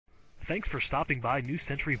Thanks for stopping by New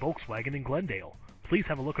Century Volkswagen in Glendale. Please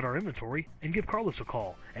have a look at our inventory and give Carlos a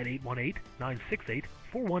call at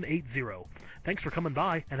 818-968-4180. Thanks for coming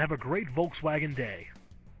by and have a great Volkswagen day.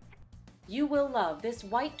 You will love this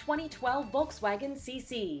white 2012 Volkswagen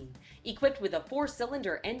CC, equipped with a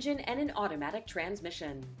 4-cylinder engine and an automatic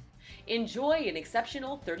transmission. Enjoy an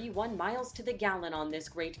exceptional 31 miles to the gallon on this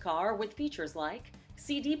great car with features like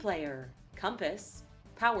CD player, compass,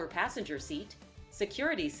 power passenger seat,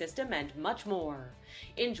 security system, and much more.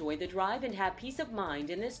 Enjoy the drive and have peace of mind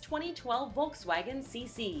in this 2012 Volkswagen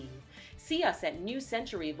CC. See us at New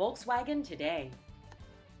Century Volkswagen today.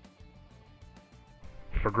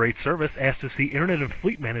 For great service, ask to see Internet and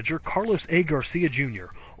Fleet Manager Carlos A. Garcia Jr.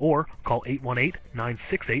 or call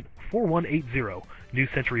 818-968-4180. New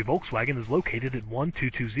Century Volkswagen is located at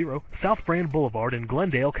 1220 South Brand Boulevard in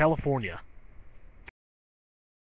Glendale, California.